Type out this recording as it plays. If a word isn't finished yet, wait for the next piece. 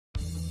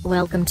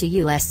Welcome to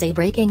USA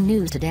Breaking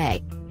News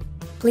Today.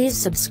 Please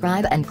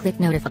subscribe and click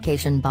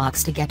notification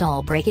box to get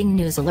all breaking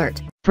news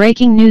alert.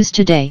 Breaking news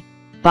today,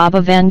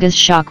 Baba Vanga's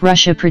shock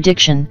Russia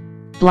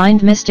prediction.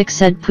 Blind mystic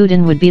said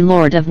Putin would be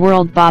lord of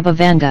world. Baba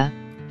Vanga,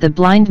 the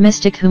blind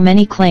mystic who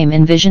many claim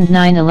envisioned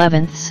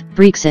 9/11's,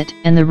 Brexit,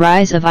 and the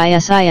rise of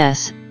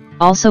ISIS,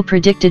 also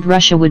predicted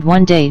Russia would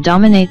one day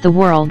dominate the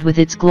world with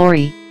its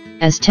glory,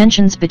 as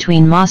tensions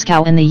between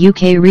Moscow and the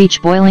UK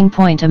reach boiling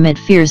point amid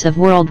fears of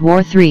World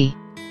War III.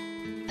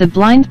 The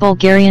blind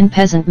Bulgarian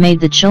peasant made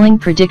the chilling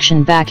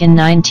prediction back in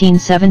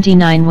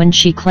 1979 when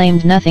she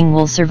claimed nothing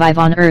will survive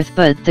on Earth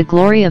but the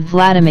glory of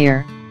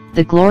Vladimir,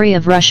 the glory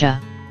of Russia.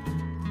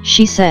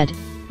 She said,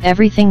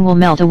 everything will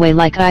melt away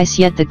like ice,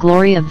 yet the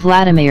glory of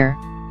Vladimir,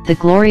 the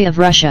glory of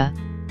Russia,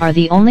 are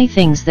the only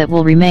things that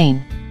will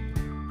remain.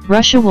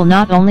 Russia will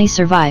not only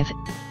survive,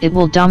 it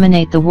will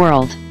dominate the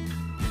world.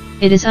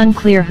 It is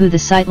unclear who the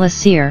sightless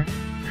seer,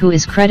 who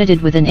is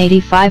credited with an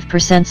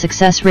 85%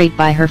 success rate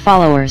by her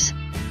followers,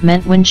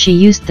 meant when she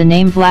used the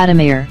name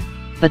Vladimir,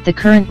 but the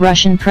current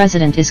Russian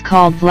president is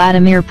called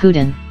Vladimir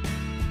Putin.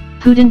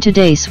 Putin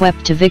today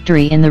swept to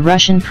victory in the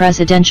Russian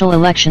presidential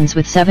elections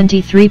with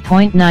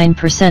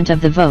 73.9% of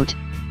the vote,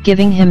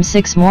 giving him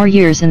 6 more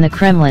years in the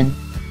Kremlin.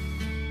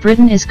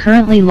 Britain is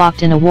currently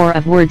locked in a war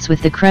of words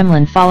with the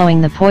Kremlin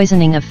following the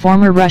poisoning of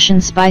former Russian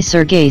spy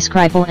Sergei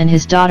Skripal and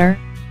his daughter,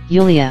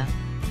 Yulia.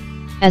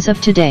 As of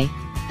today,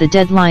 the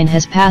deadline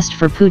has passed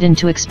for Putin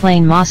to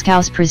explain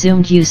Moscow's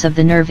presumed use of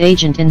the nerve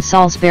agent in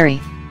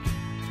Salisbury.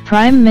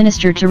 Prime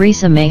Minister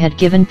Theresa May had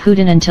given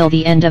Putin until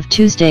the end of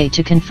Tuesday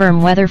to confirm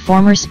whether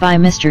former spy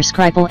Mr.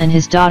 Skripal and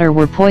his daughter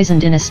were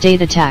poisoned in a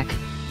state attack.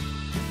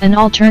 An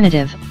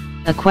alternative,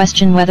 a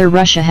question whether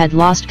Russia had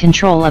lost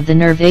control of the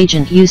nerve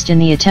agent used in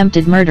the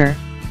attempted murder,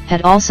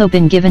 had also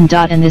been given.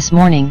 And this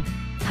morning,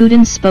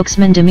 Putin's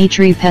spokesman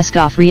Dmitry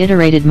Peskov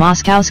reiterated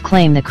Moscow's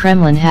claim the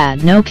Kremlin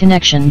had no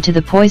connection to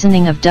the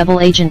poisoning of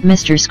double agent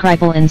Mr.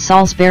 Skripal in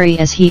Salisbury,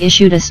 as he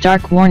issued a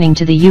stark warning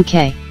to the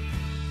UK.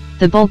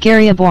 The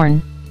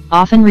Bulgaria-born,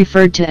 often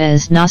referred to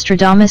as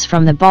Nostradamus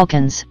from the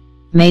Balkans,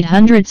 made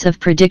hundreds of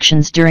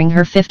predictions during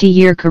her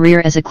 50-year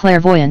career as a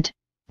clairvoyant,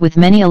 with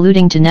many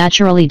alluding to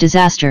naturally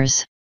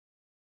disasters.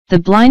 The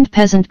blind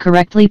peasant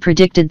correctly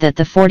predicted that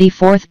the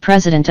 44th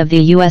president of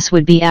the US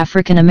would be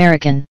African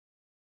American.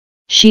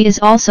 She is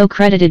also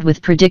credited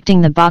with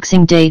predicting the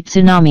Boxing Day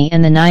tsunami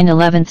and the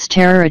 9/11's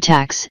terror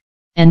attacks,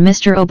 and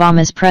Mr.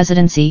 Obama's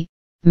presidency.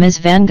 Ms.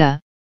 Vanga,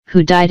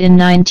 who died in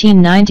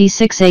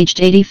 1996 aged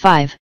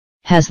 85,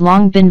 has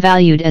long been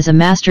valued as a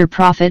master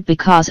prophet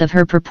because of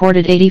her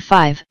purported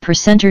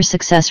 85%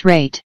 success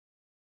rate.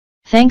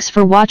 Thanks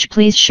for watch.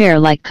 Please share,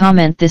 like,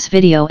 comment this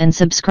video and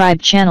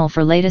subscribe channel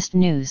for latest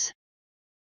news.